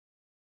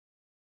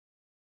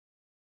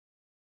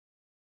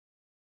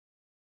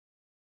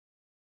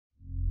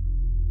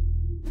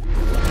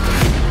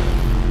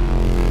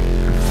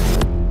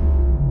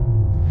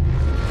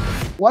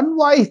One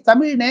voice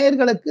Tamil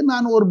நேயர்களுக்கு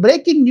நான் ஒரு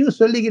பிரேக்கிங் நியூஸ்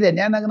சொல்லுகிறேன்.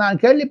 எனக்கு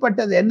நான்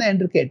கேள்விப்பட்டது என்ன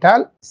என்று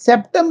கேட்டால்,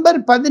 செப்டம்பர்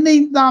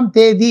 15ஆம்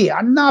தேதி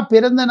அண்ணா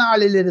பிறந்த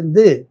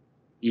நாளிலிருந்து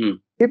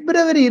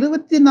பிப்ரவரி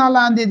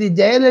 24ஆம் தேதி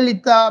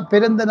ஜெயலலிதா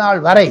பிறந்த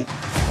நாள் வரை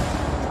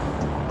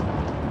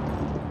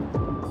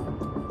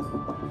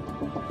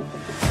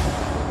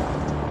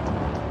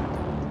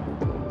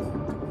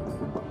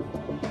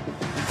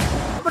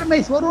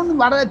வரும்னு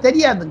வர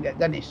தெரியாதுங்க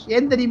கணேஷ்.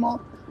 ஏன் தெரியுமோ,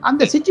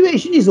 அந்த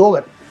சிச்சுவேஷன் இஸ்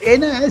ஓவர்.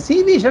 ஏன்னா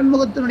சி.வி.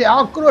 சண்முகத்தினுடைய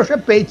ஆக்ரோஷ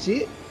பேச்சு,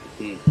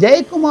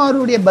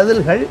 ஜெயக்குமாருடைய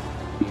பதில்கள்,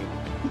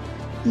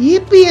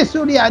 இபிஎஸ்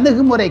உடைய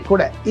அணுகுமுறை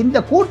கூட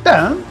இந்த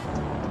கூட்டம்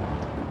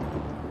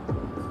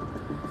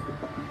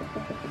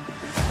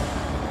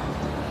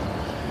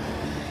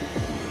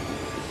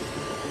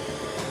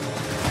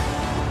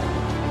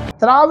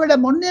திராவிட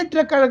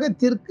முன்னேற்ற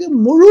கழகத்திற்கு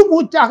முழு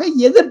மூச்சாக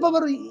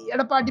எதிர்ப்பவர்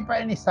எடப்பாடி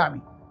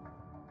பழனிசாமி.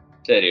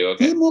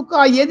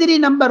 திமுக எதிரி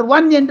நம்பர்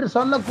 1 என்று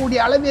சொல்லக்கூடிய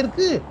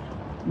அளவிற்கு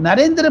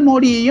நரேந்திர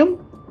மோடியையும்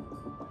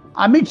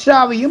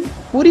அமித்ஷாவையும்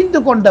புரிந்து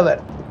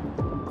கொண்டவர்.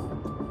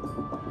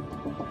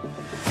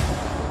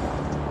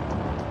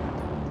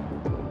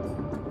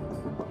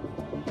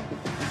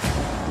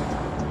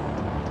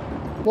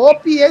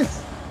 ஓபிஎஸ்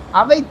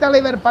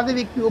அவைத்தலைவர்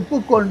பதவிக்கு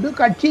ஒப்புக்கொண்டு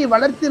கட்சியை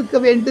வளர்த்திருக்க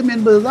வேண்டும்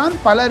என்பதுதான்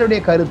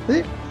பலருடைய கருத்து.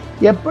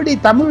 எப்படி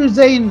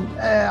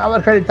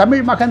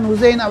தமிழ் மகன்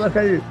உசைன்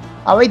அவர்கள்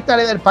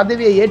அவைத்தலைவர்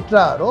பதவியை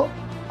ஏற்றாரோ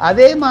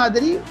அதே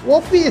மாதிரி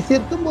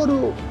ஓபிஎஸ்ஸிற்கும் ஒரு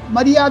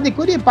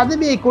மரியாதைக்குரிய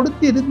பதவியை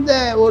கொடுத்து இருந்த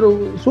ஒரு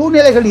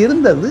சூழ்நிலைகள்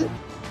இருந்தது.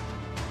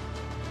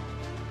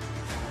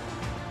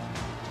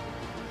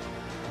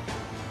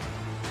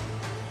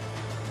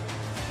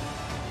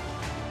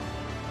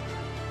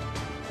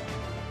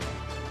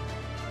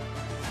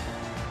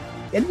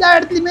 எல்லா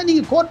இடத்துலயுமே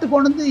நீங்க கோர்ட்டு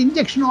கொண்டு வந்து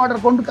இன்ஜெக்ஷன்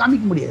ஆர்டர் கொண்டு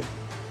காமிக்க முடியாது.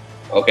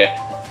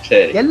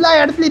 எல்லா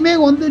இடத்துலயுமே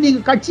நீங்க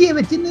கட்சியை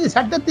வச்சுன்னு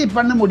சட்டத்தை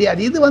பண்ண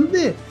முடியாது.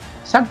 இது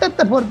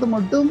சட்டத்தை பொறுத்து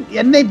மட்டும்,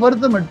 என்னை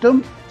பொறுத்து மட்டும்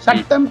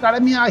சட்டம்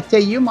கடமையாக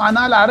செய்யும்.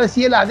 ஆனால்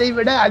அரசியல் அதை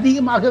விட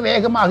அதிகமாக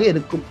வேகமாக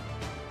இருக்கும்.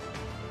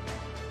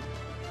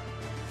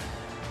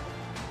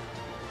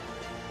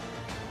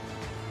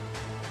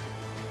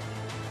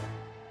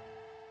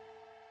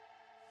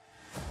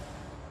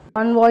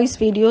 ஒன் வாய்ஸ்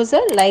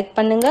வீடியோஸை லைக்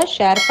பண்ணுங்க,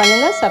 ஷேர்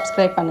பண்ணுங்க,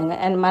 சப்ஸ்கிரைப் பண்ணுங்க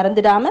and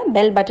மறந்துடாம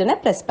பெல் பட்டனை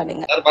பிரஸ்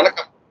பண்ணுங்க.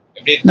 வணக்கம்.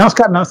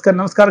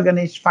 நமஸ்கார்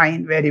Ganesh.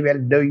 Fine, very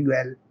well, doing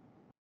well.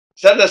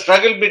 Sir, the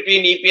struggle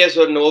between EPS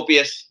and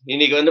OPS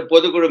இன்னைக்கு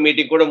பொதுக்குழு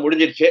மீட்டிங் கூட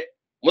முடிஞ்சிருச்சு.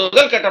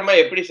 முதல் கட்டமா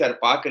எப்படி சார்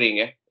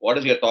பாக்குறீங்க? What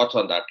is your thoughts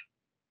on that?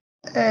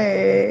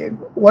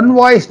 One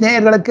voice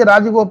நேயர்களுக்கு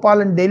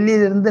ராஜகோபாலன்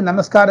டெல்லியிலிருந்து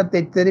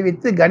நமஸ்காரத்தை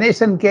தெரிவித்து,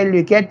 கணேசன்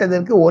கேள்வி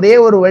கேட்டதற்கு ஒரே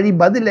ஒரு வழி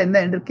பதில் என்ன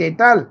என்று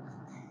கேட்டால்,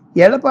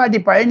 எடப்பாடி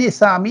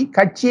பழனிசாமி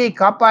கட்சியை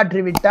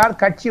காப்பாற்றி விட்டார்,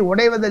 கட்சி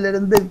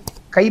உடைவதிலிருந்து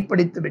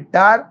கைப்பிடித்து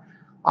விட்டார்,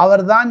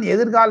 அவர்தான்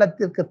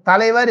எதிர்காலத்திற்கு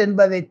தலைவர்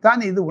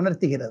என்பதைத்தான் இது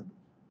உணர்த்துகிறது.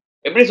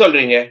 எப்படி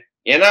சொல்றீங்க?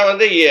 ஏன்னா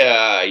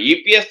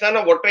இபிஎஸ் தானே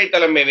ஒற்றை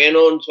தலைமை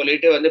வேணும்னு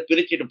சொல்லிட்டு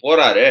பிரிச்சுட்டு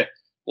போறாரு.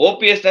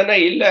 ஓபிஎஸ் தானே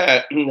இல்ல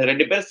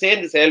 2 பேர்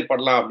சேர்ந்து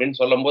செயல்படலாம் அப்படின்னு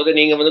சொல்லும் போது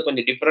நீங்க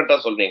கொஞ்சம் டிஃபரெண்டா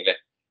சொல்றீங்களே.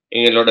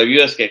 எங்களோட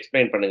வியூவர்ஸ்க்கு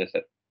எக்ஸ்பிளைன் பண்ணுங்க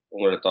சார்.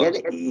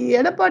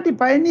 எடப்பாடி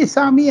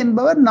பழனிசாமி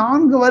என்பவர்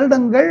 4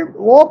 வருடங்கள்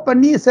ஓ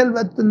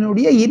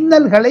பன்னீர்செல்வத்தினுடைய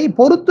இன்னல்களை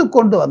பொறுத்து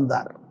கொண்டு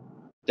வந்தார்.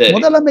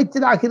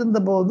 முதலமைச்சராக இருந்த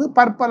போது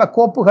பற்பல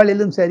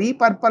கோப்புகளிலும் சரி,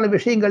 பற்பல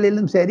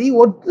விஷயங்களிலும் சரி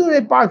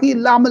ஒத்துழைப்பாக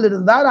இல்லாமல்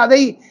இருந்தார்.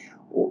 அதை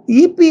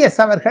இபிஎஸ்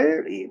அவர்கள்,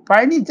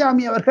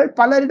 பழனிசாமி அவர்கள்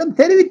பலரிடம்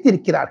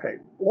தெரிவித்திருக்கிறார்கள்.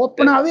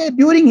 ஓப்பனாவே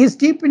டியூரிங் ஹிஸ்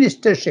சீஃப்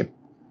மினிஸ்டர்ஷிப்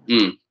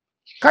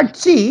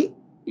கட்சி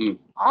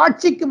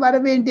ஆட்சிக்கு வர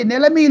வேண்டிய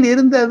நிலைமையில்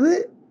இருந்தது.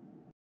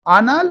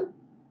 ஆனால்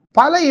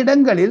பல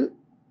இடங்களில்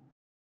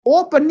ஓ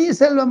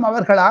பன்னீர்செல்வம்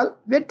அவர்களால்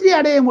வெற்றி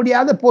அடைய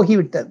முடியாத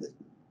போகிவிட்டது.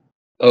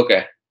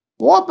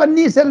 ஓ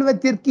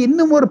பன்னீர்செல்வத்திற்கு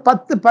இன்னும் ஒரு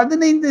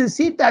 10-15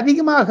 சீட்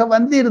அதிகமாக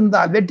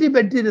வந்திருந்தால், வெற்றி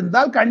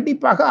பெற்றிருந்தால்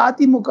கண்டிப்பாக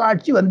அதிமுக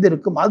ஆட்சி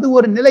வந்திருக்கும். அது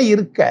ஒரு நிலை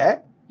இருக்க,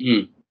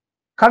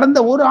 கடந்த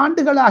 1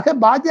 ஆண்டுகளாக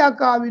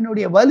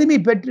பாஜகவினுடைய வலிமை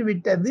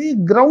பெற்றுவிட்டது.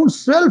 Ground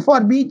swell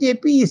for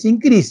BJP is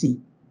increasing.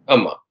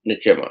 ஆமா,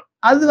 நிச்சயமா.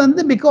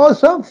 அது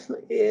பிகாஸ் ஆஃப்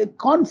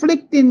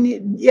கான்ஃபிளிக்ட் இன்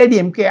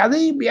ஏடிஎம்கே.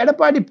 அதை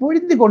எடப்பாடி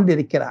புரிந்து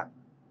கொண்டிருக்கிறார்.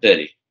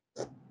 சரி.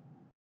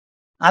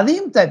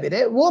 அதையும்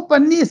தவிர ஓ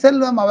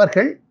பன்னீர்செல்வம்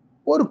அவர்கள்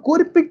ஒரு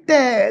குறிப்பிட்ட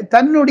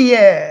தன்னுடைய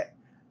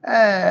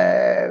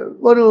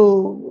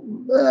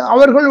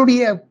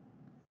அவர்களுடைய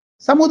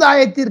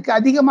சமுதாயத்திற்கு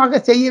அதிகமாக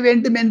செய்ய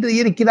வேண்டும் என்று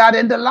இருக்கிறார்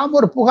என்றெல்லாம்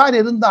ஒரு புகார்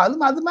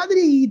இருந்தாலும், அது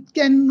மாதிரி it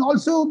can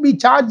also be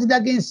charged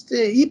against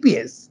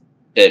EPS.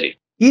 சரி.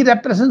 He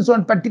represents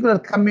one particular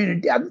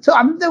community.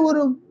 அந்த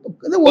ஒரு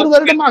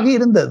வருடமாக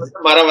இருந்தது.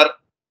 மறவர்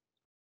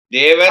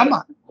தேவர்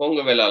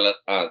பொங்கவேலாளர்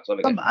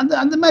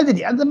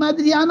அந்த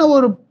மாதிரியான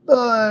ஒரு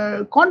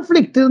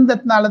கான்ஃபிளிக்ட்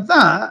இருந்ததுனால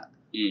தான்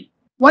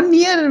 1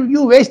 year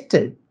you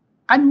wasted.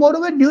 And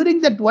moreover, during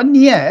that 1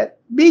 year,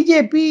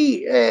 BJP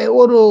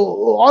ஒரு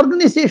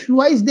organization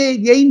wise they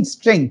gained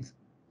strength.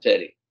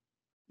 சரி.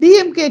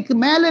 DMK க்கு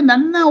மேல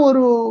நன்னா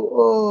ஒரு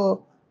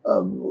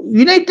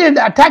யுனைடெட்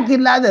அட்டாக்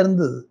இல்லாத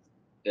இருந்தது.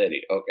 சரி,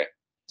 ஓகே.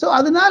 சோ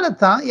அதனால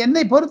தான்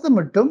என்னை பொறுத்த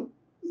மட்டும்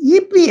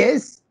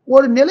EPS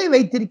ஒரு நிலை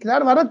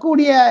வைத்திருக்கிறார்.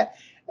 வரக்கூடிய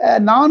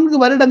 4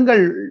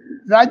 வருடங்கள்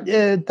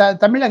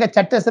தமிழக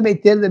சட்டசபை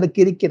தேர்தலுக்கு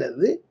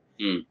இருக்கிறது.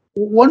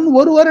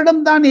 ஒரு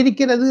வருடம் தான்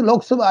இருக்கிறது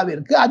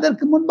லோக்சபாவிற்கு.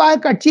 அதற்கு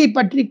முன்பாக கட்சியை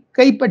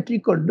கைப்பற்றி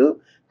கொண்டு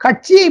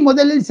கட்சியை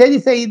முதலில் சரி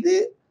செய்து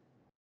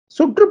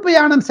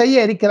சுற்றுப்பயணம்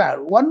செய்ய இருக்கிறார்.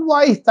 ஒன்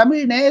வாய்ஸ்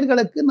தமிழ்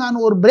நேயர்களுக்கு நான்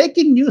ஒரு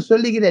பிரேக்கிங் நியூஸ்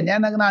சொல்லுகிறேன்.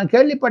 எனக்கு நான்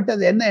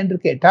கேள்விப்பட்டது என்ன என்று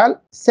கேட்டால்,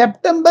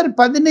 செப்டம்பர்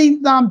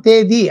 15ஆம்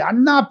தேதி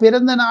அண்ணா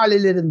பிறந்த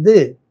நாளிலிருந்து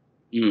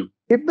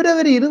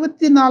பிப்ரவரி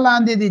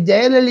 24ஆம் தேதி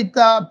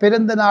ஜெயலலிதா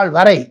பிறந்த நாள்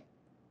வரை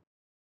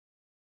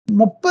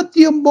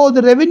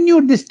 39 ரெவென்யூ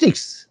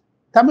டிஸ்ட்ரிக்ட்ஸ்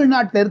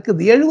தமிழ்நாட்டில்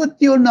இருக்குது.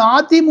 71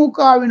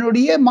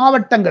 அதிமுகவினுடைய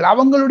மாவட்டங்கள்,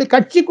 அவங்களுடைய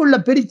கட்சிக்குள்ள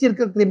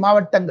பிரிச்சிருக்கிற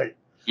மாவட்டங்கள்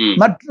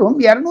மற்றும்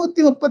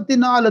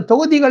 234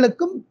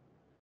 தொகுதிகளுக்கும்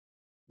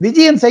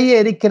விஜயம் செய்ய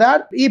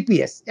இருக்கிறார்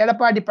இபிஎஸ்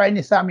எடப்பாடி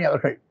பழனிசாமி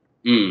அவர்கள்.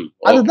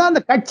 அதுதான்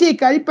அந்த கட்சியை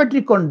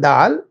கைப்பற்றி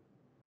கொண்டால்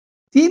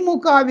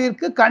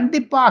திமுகவிற்கு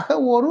கண்டிப்பாக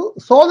ஒரு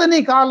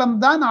சோதனை காலம்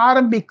தான்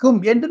ஆரம்பிக்கும்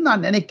என்று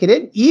நான்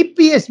நினைக்கிறேன்.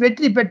 இபிஎஸ்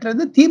வெற்றி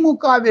பெற்றது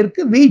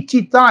திமுகவிற்கு வீழ்ச்சி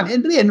தான்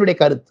என்று என்னுடைய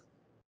கருத்து.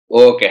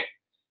 ஓகே,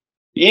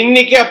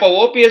 இன்னைக்கு அப்ப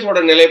ஓபிஎஸ்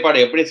ஓட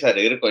நிலைப்பாடு எப்படி சார்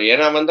இருக்கும்?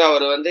 ஏன்னா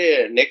அவர்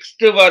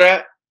நெக்ஸ்ட் வர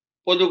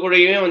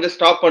பொதுக்குழுவையும்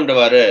ஸ்டாப்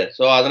பண்ணுவாரு.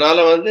 சோ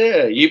அதனால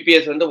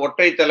இபிஎஸ்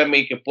ஒற்றை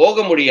தலைமைக்கு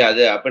போக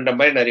முடியாது அப்படின்ற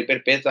மாதிரி நிறைய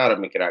பேர் பேச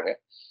ஆரம்பிக்கிறாங்க.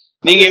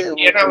 நீங்க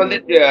ஏன்னா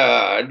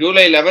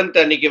ஜூலை 11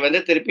 அன்னைக்கு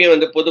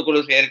திருப்பியும் பொதுக்குழு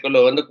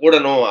செயற்குழு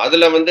கூடணும்,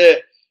 அதுல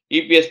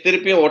இபிஎஸ்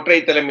திருப்பியும் ஒற்றை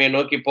தலைமையை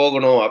நோக்கி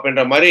போகணும்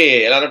அப்படின்ற மாதிரி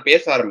எல்லாரும்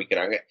பேச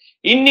ஆரம்பிக்கிறாங்க.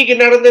 இன்னைக்கு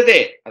நடந்ததே,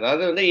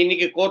 அதாவது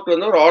இன்னைக்கு கோர்ட்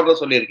ஒரு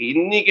ஆர்டர் சொல்லியிருக்கு.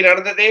 இன்னைக்கு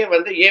நடந்ததே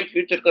ஏன்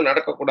ஃபியூச்சருக்கு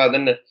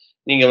நடக்கக்கூடாதுன்னு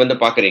நீங்க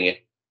பாக்குறீங்க?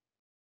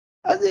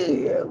 அது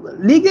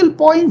லீகல்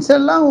பாயிண்ட்ஸ்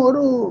எல்லாம்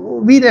ஒரு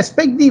we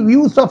respect the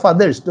views of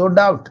others, no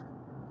doubt.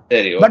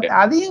 சரி, பட்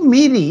அதையும்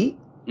மீறி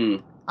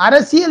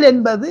அரசியல்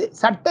என்பது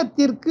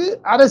சட்டத்திற்கு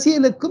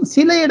அரசியலுக்கும்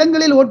சில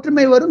இடங்களில்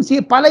ஒற்றுமை வரும்,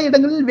 பல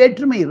இடங்களில்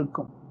வேற்றுமை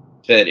இருக்கும்.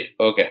 சரி,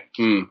 ஓகே.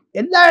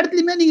 எல்லா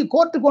இடத்துலயுமே நீங்க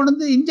கோர்ட்டு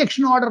கொண்டு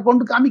இன்ஜெக்ஷன் ஆர்டர்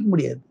கொண்டு காமிக்க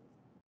முடியாது.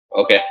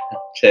 ஓகே,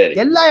 சரி.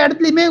 எல்லா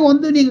இடத்துலயுமே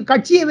நீங்க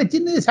கட்சியை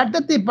வச்சுன்னு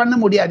சட்டத்தை பண்ண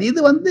முடியாது.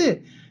 இது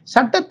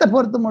சட்டத்தை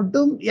பொறுத்த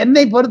மட்டும்,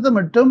 என்னை பொறுத்த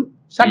மட்டும்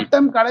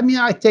சட்டம்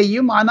கடமையாக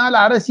செய்யும். ஆனால்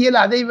அரசியல்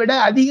அதை விட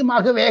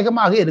அதிகமாக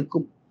வேகமாக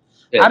இருக்கும்.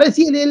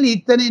 அரசியலில்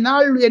இத்தனை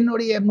நாள்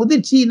என்னுடைய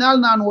முதிர்ச்சியினால்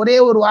நான் ஒரே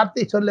ஒரு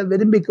வார்த்தை சொல்ல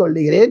விரும்பிக்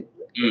கொள்கிறேன்.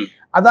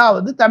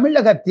 அதாவது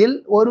தமிழகத்தில்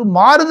ஒரு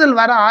மாறுதல்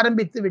வர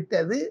ஆரம்பித்து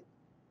விட்டது.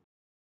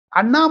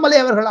 அண்ணாமலை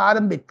அவர்கள்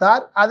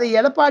ஆரம்பித்தார், அதை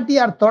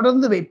எடப்பாடியார்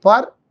தொடர்ந்து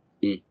வைப்பார்.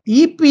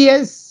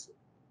 இபிஎஸ்,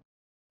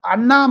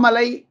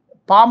 அண்ணாமலை,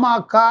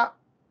 பாமக,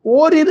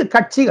 ஓரிரு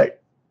கட்சிகள்,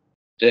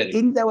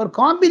 இந்த ஒரு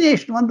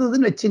காம்பினேஷன்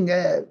வந்ததுன்னு வச்சுங்க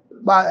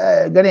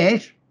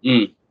Ganesh,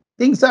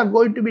 things are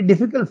going to be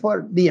difficult for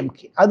DMK.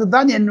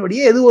 அதுதான்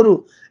என்னுடைய இது ஒரு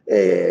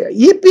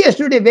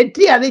இபிஎஸ் உடைய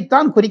வெற்றி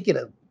அதைத்தான்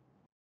குறிக்கிறது.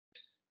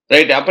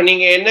 ரைட். அப்ப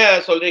நீங்க என்ன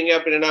சொல்றீங்க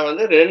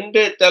அப்படின்னா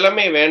ரெண்டு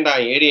தலைமை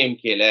வேண்டாம்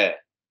ஏடிஎம்கேல,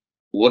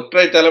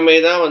 ஒற்றை தலைமை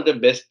தான்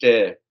பெஸ்ட்.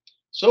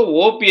 சோ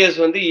ஓபிஎஸ்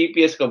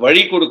இபிஎஸ்க்கு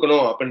வழி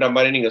கொடுக்கணும் அப்படின்ற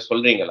மாதிரி நீங்க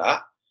சொல்றீங்களா?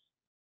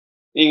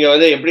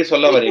 நீங்க எப்படி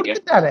சொல்ல வரீங்க?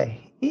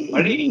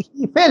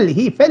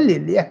 he fell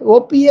இல்லையா?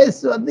 OPS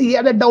he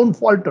had a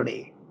downfall today.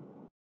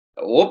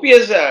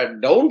 OPS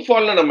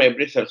டவுன்ஃபால்ல நம்ம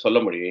எப்படி சார் சொல்ல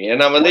முடியும்?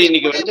 ஏன்னா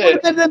இன்னைக்கு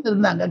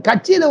இருந்தாங்க,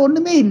 கட்சியில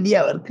ஒண்ணுமே இல்லையா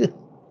அவருக்கு?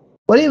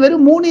 ஒரே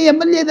வெறும் 3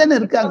 எம்எல்ஏ தானே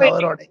இருக்காங்க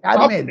அவரோட,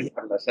 யாருமே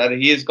இல்லையா sir.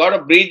 he has got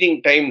a breathing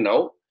time now.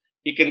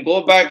 he can go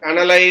back,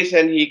 analyze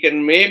and he can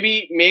maybe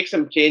make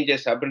some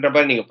changes அப்படின்ற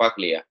மாதிரி நீங்க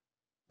பார்க்கலையா?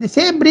 the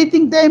same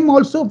breathing time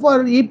also for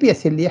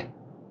EPS இல்லையா?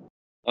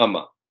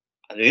 ஆமா,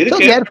 அது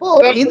இருக்கு.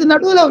 therefore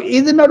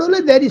இது நடுவுல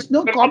there is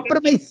no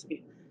compromise.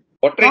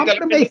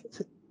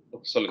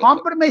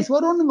 Compromise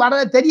வரும்னு வர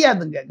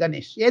தெரியாதுங்க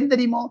கணேஷ். ஏன்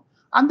தெரியுமோ,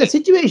 அந்த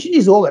சிச்சுவேஷன்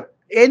இஸ் ஓவர்.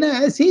 ஏன்னா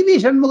சிவி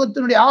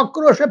சண்முகத்தினுடைய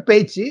ஆக்ரோஷ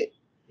பேச்சு,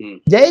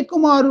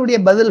 ஜெயக்குமாருடைய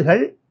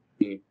பதில்கள்,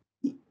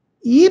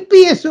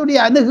 இபிஎஸ் உடைய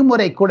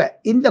அணுகுமுறை கூட.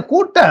 இந்த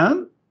கூட்டம்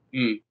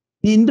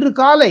இன்று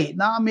காலை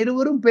நாம்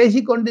இருவரும்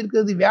பேசிக்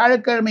கொண்டிருக்கிறது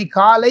வியாழக்கிழமை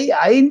காலை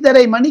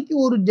 5:30 மணிக்கு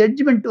ஒரு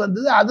ஜட்ஜ்மெண்ட்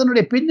வந்தது.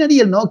 அதனுடைய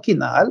பின்னணியில்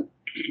நோக்கினால்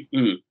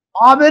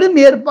மாபெரும்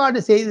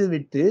ஏற்பாடு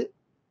செய்துவிட்டு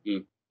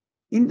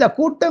இந்த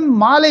கூட்டம்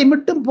மாலை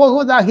மட்டும்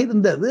போகுவதாக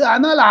இருந்தது.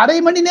 ஆனால் அரை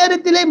மணி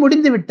நேரத்திலே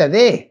முடிந்து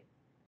விட்டதே.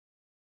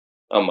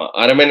 ஆமா,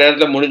 அரை மணி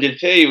நேரத்துல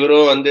முடிஞ்சிருச்சு.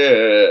 இவரும்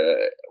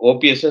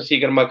ஓபிஎஸ்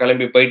சீக்கிரமா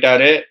கிளம்பி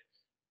போயிட்டாரு.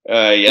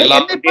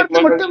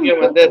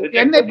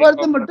 என்னை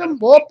பொறுத்த மட்டும்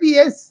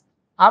ஓபிஎஸ்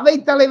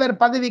அவைத்தலைவர்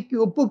பதவிக்கு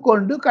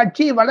ஒப்புக்கொண்டு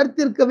கட்சியை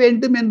வளர்த்திருக்க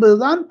வேண்டும்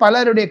என்பதுதான்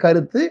பலருடைய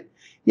கருத்து.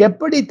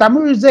 எப்படி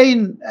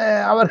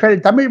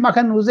தமிழ்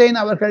மகன் உசைன்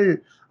அவர்கள்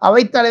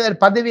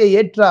அவைத்தலைவர் பதவியை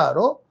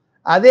ஏற்றாரோ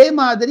அதே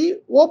மாதிரி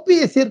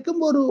ஓபிஎஸ்ஸிற்கும்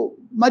ஒரு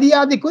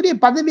மரியாதைக்குரிய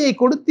பதவியை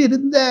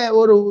கொடுத்திருந்த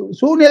ஒரு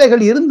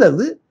சூழ்நிலைகள்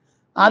இருந்தது.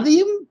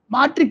 அதையும்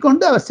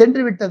மாற்றிக்கொண்டு அவர்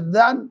சென்று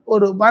விட்டதுதான்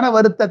ஒரு மன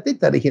வருத்தத்தை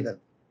தருகிறது.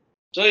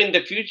 So in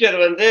the future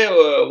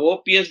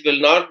OPS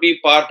will not be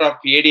part of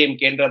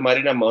ADMK என்ற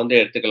மாதிரி நம்ம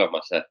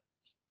எடுத்துக்கலாமா சார்?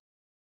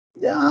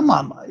 ஆமா,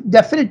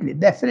 definitely.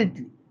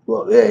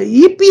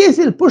 EPS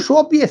will push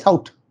OPS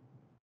out.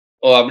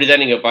 ஓ,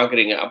 அப்படிதான் நீங்க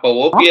பாக்குறீங்க. அப்ப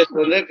ஓபிஎஸ்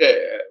வந்து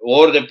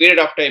over the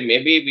period of time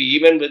maybe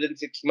even within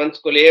 6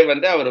 monthsக்குள்ளேயே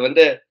வந்து அவர்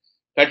வந்து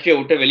கட்சியை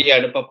விட்டு வெளியே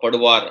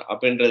அனுப்பப்படுவார்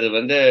அப்படின்றது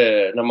வந்து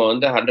நம்ம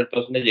வந்து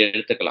 100%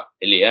 எடுத்துக்கலாம்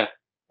இல்லையா?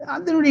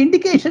 அதனுடைய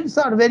இண்டிகேஷன்ஸ்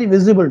ஆர் வெரி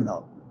விசிபிள் நவ.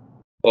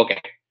 ஓகே,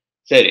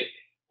 சரி.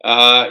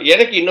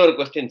 எனக்கு இன்னொரு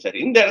கொஸ்டின் சார்.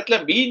 இந்த இடத்துல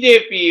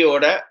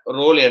பிஜேபியோட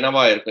ரோல்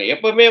என்னவா இருக்கும்?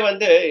 எப்பவுமே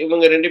வந்து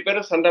இவங்க 2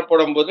 பேரும் சண்டை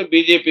போடும்போது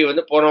பிஜேபி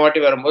வந்து போன வாட்டி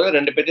வரும்போது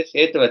 2 பேரையும்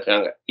சேர்த்து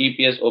வச்சாங்க,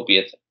 EPS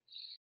OPS.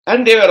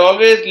 And they were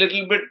always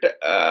little bit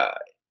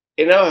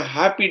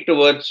happy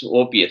towards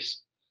OPS.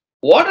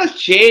 What has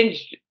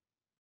changed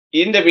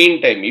in the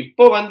meantime?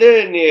 இப்போ வந்து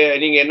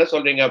நீங்க என்ன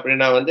சொல்றீங்க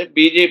அப்படின்னா வந்து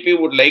BJP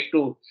would like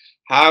to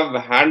have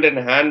hand in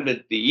hand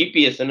with the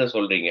EPS ன்னு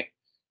சொல்றீங்க.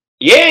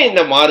 ஏன்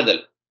இந்த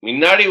மாறுதல்?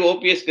 முன்னாடி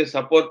ஓபிஎஸ்க்கு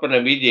சப்போர்ட் பண்ண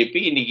பிஜேபி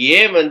இன்னைக்கு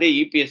ஏன் வந்து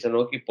இபிஎஸ்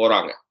நோக்கி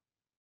போறாங்க?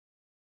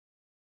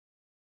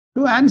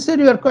 To answer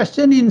your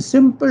question in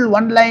simple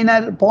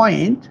one-liner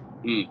point,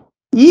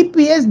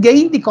 EPS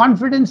gained the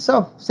confidence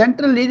of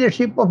central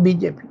leadership of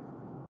BJP.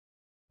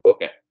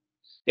 Okay.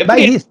 By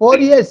his 4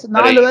 years,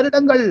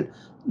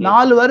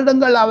 4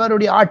 வருடங்கள்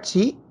அவருடைய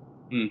ஆட்சி.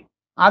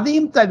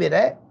 அதையும் தவிர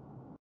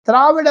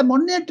திராவிட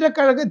முன்னேற்ற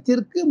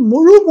கழகத்திற்கு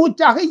முழு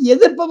மூச்சாக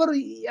எதிர்ப்பவர்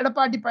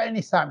எடப்பாடி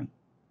பழனிசாமி.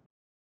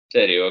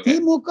 சரி, ஓகே.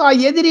 திமுக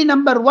எதிரி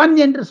நம்பர் 1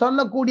 என்று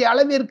சொல்லக்கூடிய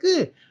அளவிற்கு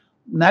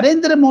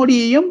நரேந்திர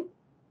மோடியையும்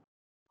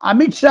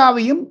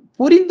அமித்ஷாவையும்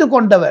புரிந்து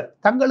கொண்டவர்.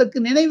 தங்களுக்கு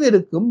நினைவு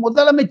இருக்கும்,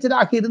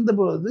 முதலமைச்சராக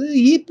இருந்தபோது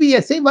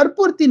இபிஎஸ்ஐ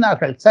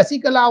வற்புறுத்தினார்கள்,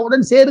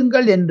 சசிகலாவுடன்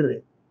சேருங்கள் என்று.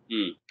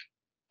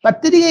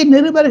 பத்திரிகை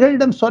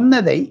நிருபர்களிடம்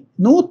சொன்னதை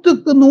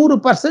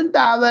 100%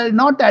 அவர்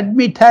நாட்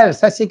அட்மிட் ஹர்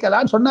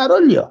சசிகலா சொன்னாரோ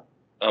இல்லையோ,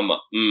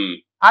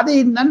 அதை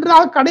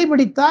நன்றாக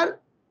கடைபிடித்தார்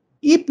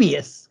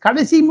இபிஎஸ்.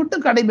 கடைசி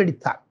மட்டும்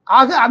கடைபிடித்தார்.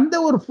 ஆக அந்த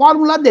ஒரு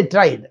ஃபார்முலா they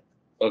tried.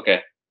 ஓகே.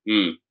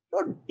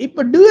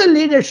 இப்ப dual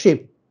leadership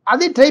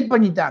அதை ட்ரை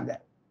பண்ணிட்டாங்க.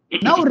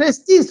 Now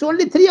rest is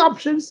only 3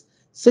 options: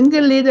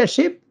 single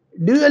leadership,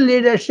 dual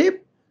leadership,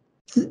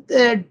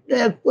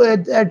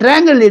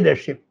 triangle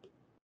leadership.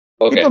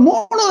 இப்ப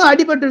 3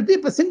 அடிபட்டு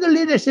இப்ப சிங்கிள்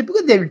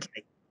லீடர்ஷிப்புக்கு they will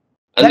try.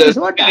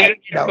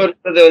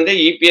 அந்த வந்து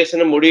இபிஎஸ்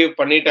முடிவு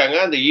பண்ணிட்டாங்க.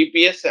 அந்த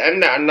இபிஎஸ்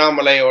அண்ட்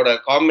அண்ணாமலையோட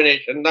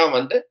காம்பினேஷன் தான்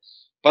வந்து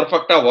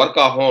பர்ஃபெக்ட்டா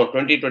ஒர்க் ஆகும்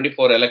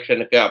 2024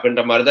 எலெக்ஷனுக்கு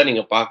அப்படின்ற மாதிரி தான்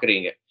நீங்க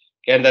பாக்குறீங்க.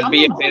 Can that be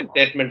a fair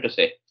statement to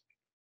say?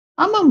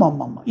 ஆமா.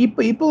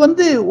 இப்ப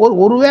வந்து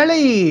ஒருவேளை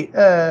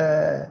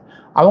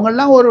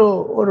அவங்கெல்லாம்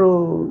ஒரு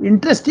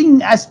இன்ட்ரெஸ்டிங்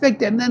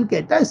ஆஸ்பெக்ட் என்னன்னு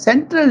கேட்டா,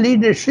 central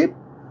leadership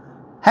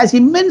has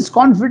immense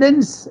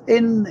confidence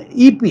in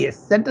EPS,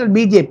 central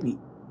BJP.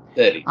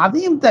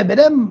 அதையும் தவிர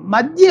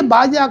மத்திய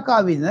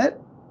பாஜகவினர்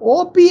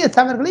ஓபிஎஸ்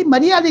அவர்களை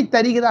மரியாதை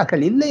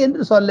தருகிறார்கள், இல்லை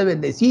என்று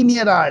சொல்லவில்லை.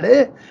 சீனியர் ஆளு,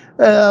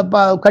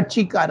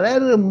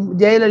 கட்சிக்காரர்,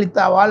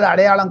 ஜெயலலிதாவால்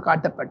அடையாளம்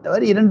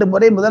காட்டப்பட்டவர், 2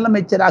 முறை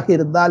முதலமைச்சராக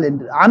இருந்தால்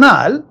என்று.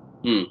 ஆனால்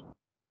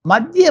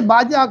மத்திய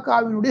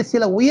பாஜகவினுடைய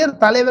சில உயர்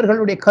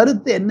தலைவர்களுடைய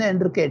கருத்து என்ன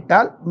என்று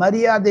கேட்டால்,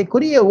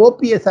 மரியாதைக்குரிய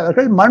ஓபிஎஸ்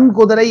அவர்கள் மண்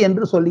குதிரை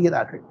என்று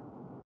சொல்லுகிறார்கள்.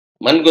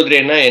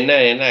 மண்குதிரைனா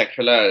என்ன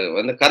ஆக்சுவலா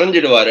வந்து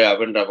கரஞ்சிடுவாரு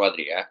அப்படின்ற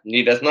மாதிரியா? he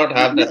does not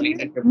have that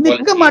leadership quality.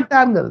 நிக்க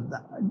மாட்டாங்கிறது.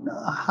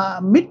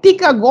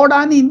 மிட்டிகா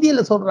கோடான்னு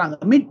இந்தியில சொல்றாங்க.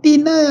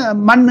 மிட்டின்னு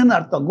மண்ணுன்னு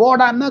அர்த்தம்,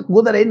 கோடான்னு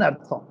குதிரைன்னு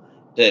அர்த்தம்.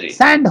 சரி.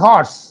 Sand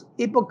hours.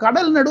 இப்போ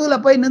கடல் நடுவுல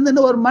போய்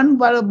நின்று ஒரு மண்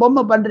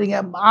பொம்மை பண்றீங்க,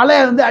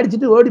 அலைய வந்து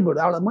அடிச்சுட்டு ஓடி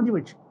போடுது, அவ்வளவு முடிஞ்சு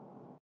போச்சு.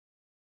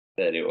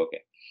 சரி, ஓகே.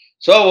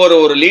 சோ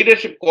ஒரு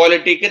லீடர்ஷிப்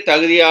குவாலிட்டிக்கு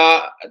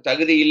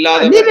தகுதி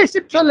இல்லாத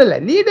லீடர்ஷிப்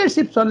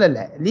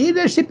சொல்லல.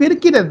 லீடர்ஷிப்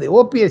இருக்கிறது,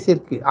 ஓபிஎஸ்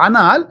இருக்கு.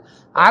 ஆனால்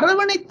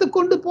அரவணைத்து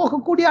கொண்டு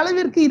போகக்கூடிய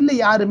அளவிற்கு இல்லை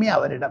யாருமே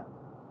அவரிடம்.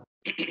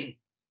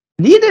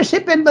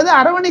 லீடர்ஷிப் என்பது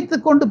அரவணைத்து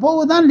கொண்டு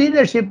போவதுதான்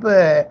லீடர்ஷிப்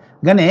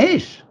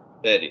கணேஷ்.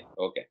 சரி,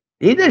 ஓகே.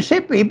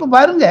 லீடர்ஷிப் இப்ப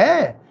பாருங்க,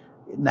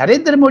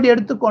 நரேந்திர மோடி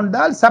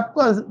எடுத்துக்கொண்டால்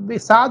சப்கோ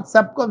சாத்,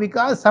 சப்கோ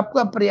விகாஸ்,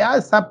 சப்கோ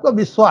பிரயாஸ், சப்கோ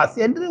விஸ்வாஸ்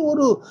என்று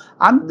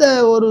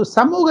ஒரு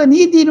சமூக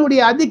நீதியினுடைய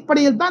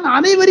அடிப்படையில் தான்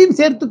அனைவரையும்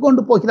சேர்த்து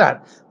கொண்டு போகிறார்.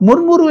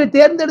 முர்முருவை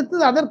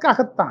தேர்ந்தெடுத்தது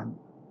அதற்காகத்தான்.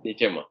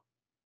 நிச்சயமா.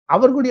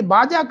 அவர்களுடைய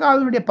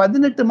பாஜகவினுடைய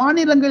 18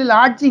 மாநிலங்களில்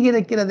ஆட்சி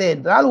இருக்கிறது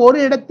என்றால், ஒரு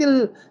இடத்தில்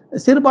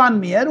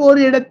சிறுபான்மையர், ஒரு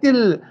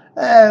இடத்தில்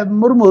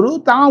முர்முரு,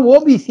 தான்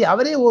ஓபிசி,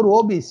 அவரே ஒரு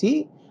ஓபிசி.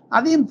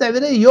 அதையும்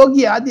தவிர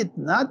யோகி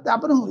ஆதித்யநாத்.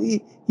 அப்புறம்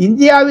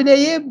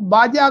இந்தியாவிலேயே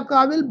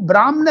பாஜகவில்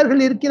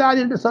பிராமணர்கள் இருக்கிறார்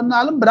என்று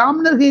சொன்னாலும்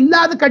பிராமணர்கள்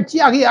இல்லாத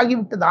கட்சியாக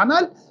ஆகிவிட்டது.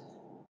 ஆனால்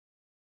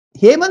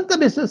ஹேமந்த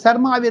பிஸ்வ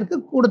சர்மாவிற்கு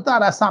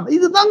கொடுத்தார் அசாம்.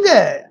 இதுதாங்க,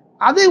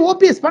 அதை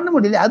ஓபிஎஸ் பண்ண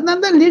முடியல.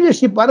 அதனால தான்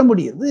லீடர்ஷிப் வர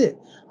முடியுது.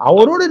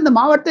 அவரோடு இந்த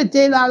மாவட்ட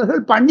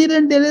செயலாளர்கள்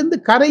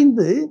 12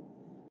 கரைந்து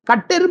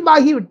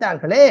கட்டெரும்பாகி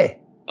விட்டார்களே.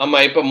 ஆமா,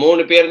 இப்ப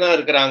 3 பேர் தான்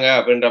இருக்கிறாங்க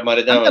அப்படின்ற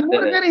மாதிரி தான்.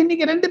 3 பேர்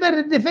இன்னைக்கு 2 பேர்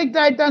டிஃபெக்ட்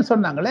ஆயிட்டான்னு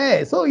சொன்னாங்களே.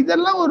 சோ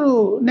இதெல்லாம் ஒரு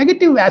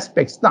நெகட்டிவ்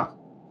ஆஸ்பெக்ட்ஸ் தான்.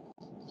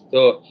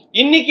 சோ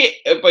இன்னைக்கு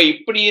இப்ப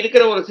இப்படி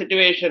இருக்கிற ஒரு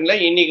சிச்சுவேஷன்ல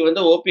இன்னைக்கு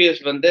வந்து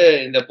ஓபிஎஸ் வந்து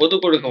இந்த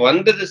பொதுக்குழுக்கு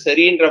வந்தது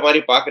சரின்ற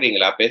மாதிரி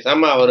பாக்குறீங்களா?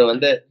 பேசாம அவர்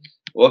வந்து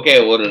ஓகே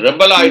ஒரு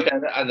ரெபல்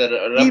ஆயிட்டாரு. அந்த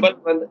ரெபல்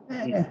வந்து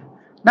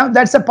now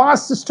that's a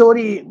past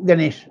story,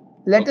 Ganesh.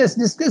 Let us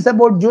discuss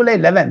about July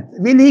 11th.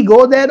 Will he go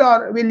there or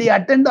will he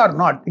attend or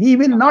not? He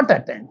will not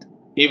attend.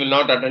 He will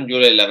not attend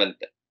July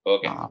 11th.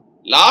 Okay.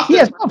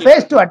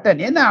 Face to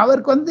attend. ஏன்னா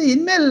அவருக்கு வந்து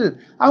இனிமேல்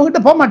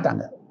அவங்ககிட்ட போக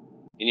மாட்டாங்க,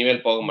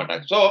 இனிமேல் போக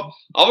மாட்டாங்க. சோ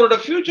அவரோட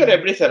ஃபியூச்சர்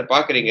எப்படி சார்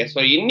பாக்குறீங்க? சோ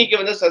இன்னைக்கு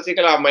வந்து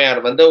சசிகலா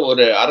அம்மையார் வந்து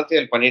ஒரு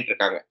அரசியல் பண்ணிட்டு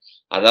இருக்காங்க.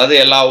 அதாவது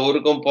எல்லா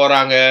ஊருக்கும்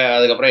போறாங்க,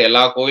 அதுக்கப்புறம்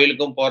எல்லா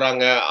கோயிலுக்கும்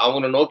போறாங்க,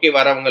 அவங்கள நோக்கி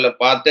வரவங்களை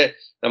பார்த்து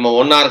நம்ம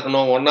ஒன்னா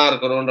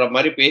இருக்கணும்ன்ற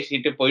மாதிரி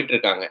பேசிட்டு போயிட்டு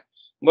இருக்காங்க.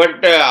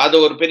 பட் அது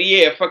ஒரு பெரிய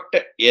எஃபெக்ட்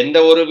எந்த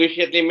ஒரு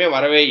விஷயத்திலயுமே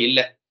வரவே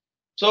இல்லை.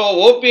 சோ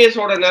ஓபிஎஸ்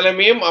ஓட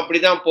நிலைமையும்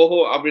அப்படிதான்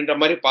போகும் அப்படின்ற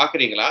மாதிரி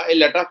பாக்குறீங்களா?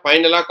 இல்லாட்டா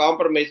ஃபைனலா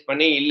காம்ப்ரமைஸ்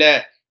பண்ணி இல்ல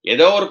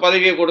ஏதோ ஒரு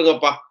பதவியை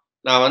கொடுங்கப்பா,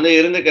 நான் வந்து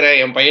இருந்துக்கிறேன்,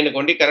 என் பையனுக்கு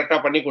கொண்டு கரெக்டா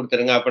பண்ணி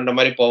கொடுத்துருங்க அப்படின்ற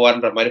மாதிரி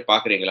போவார்ன்ற மாதிரி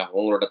பாக்குறீங்களா?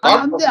 உங்களோட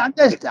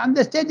அந்த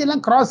ஸ்டேஜ்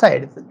எல்லாம் கிராஸ்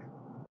ஆயிடுது.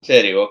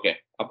 சரி, ஓகே.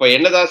 அப்ப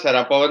என்னதான்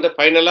சார் அப்ப வந்து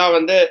ஃபைனலா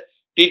வந்து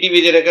டிடிவி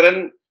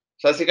தினகரன்,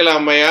 சசிகலா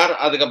அம்மையார்,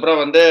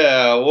 அதுக்கப்புறம் வந்து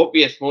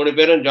ஓபிஎஸ் 3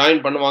 பேரும்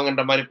ஜாயின்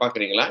பண்ணுவாங்கன்ற மாதிரி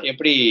பாக்குறீங்களா?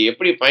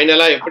 எப்படி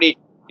ஃபைனலா எப்படி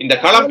இந்த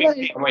களம்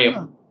அமையும்?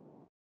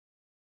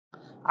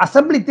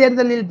 அசம்பிளி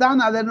தேர்தலில் தான்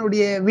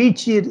அதனுடைய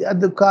வீழ்ச்சி,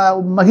 அது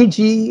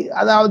மகிழ்ச்சி,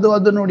 அதாவது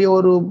அதனுடைய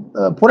ஒரு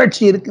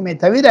புரட்சி இருக்குமே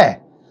தவிர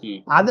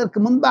அதற்கு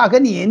முன்பாக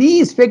நீ any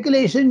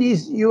speculation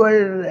is your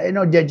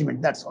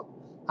judgement, that's all.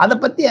 அதை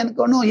பத்தி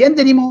எனக்கு ஒன்றும் ஏன்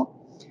தெரியுமோ,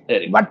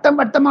 வட்டம்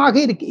வட்டமாக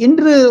இருக்கு.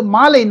 இன்று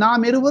மாலை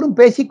நாம் இருவரும்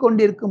பேசிக்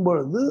கொண்டிருக்கும்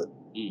பொழுது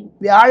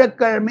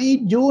வியாழக்கிழமை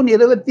ஜூன்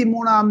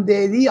 23ஆம்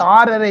தேதி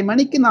 6:30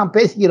 மணிக்கு நாம்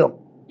பேசுகிறோம்.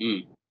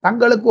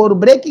 தங்களுக்கு ஒரு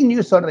பிரேக்கிங்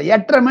நியூஸ் சொல்றேன்.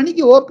 8:30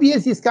 மணிக்கு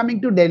OPS is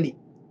coming to Delhi.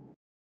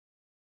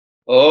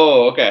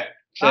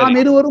 நாம்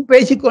இருவரும்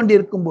பேசிக்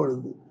கொண்டிருக்கும்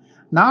பொழுது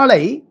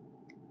நாளை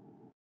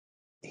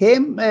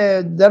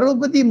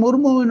திரௌபதி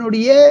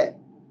முர்முவினுடைய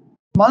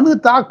மனு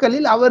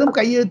தாக்கலில் அவரும்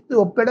கையெழுத்து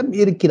ஒப்பிடம்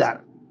இருக்கிறார்.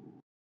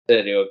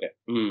 சரி, ஓகே.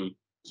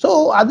 சோ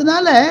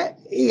அதனால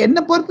என்ன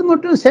பொறுத்து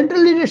மட்டும்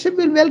central leadership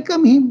will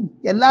welcome him.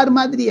 எல்லாரும்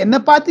மாதிரி என்ன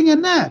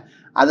பாத்தீங்கன்னா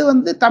அது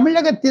வந்து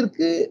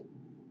தமிழகத்திற்கு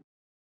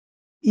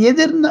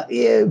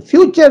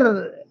ஃபியூச்சர்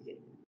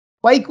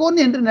வைகோன்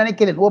என்று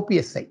நினைக்கிறேன்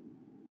ஓபிஎஸ்ஐ.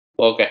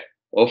 ஓகே,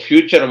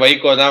 ஃபியூச்சர்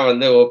வைகோ தான்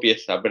வந்து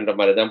ஓபிஎஸ் அப்படின்ற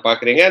மாதிரி தான்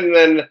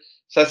பாக்குறீங்க.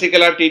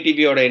 சசிகலா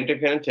டிடிவியோட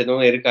இன்டர்ஃபியரன்ஸ்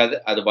எதுவும் இருக்காது,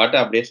 அது பாட்டு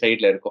அப்படியே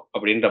சைட்ல இருக்கும்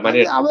அப்படின்ற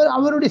மாதிரி.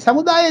 அவருடைய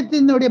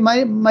சமுதாயத்தினுடைய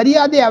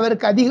மரியாதை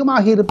அவருக்கு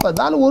அதிகமாக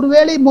இருப்பதால்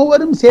ஒருவேளை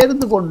மூவரும்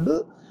சேர்ந்து கொண்டு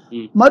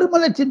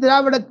மறுமலர்ச்சி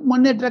திராவிட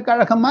முன்னேற்ற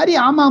கழகம் மாதிரி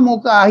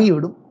அமமுக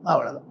ஆகிவிடும்.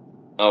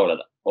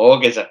 அவ்வளவுதான்.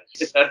 Okay sir.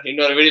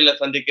 இன்னொரு வீடியோல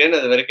சந்திக்கிறேன்.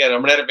 அது வரைக்கும்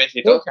ரொம்ப நேரம்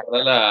பேசிட்டோம்.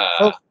 அதனால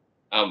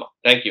ஆமா,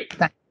 தேங்க்யூ.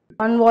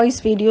 ஆன் வாய்ஸ்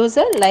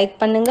வீடியோஸை லைக்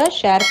பண்ணுங்க,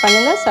 ஷேர்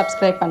பண்ணுங்க,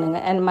 சப்ஸ்கிரைப் பண்ணுங்க,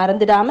 அண்ட்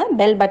மறந்துடாம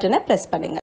பெல் பட்டனை பிரஸ் பண்ணுங்க.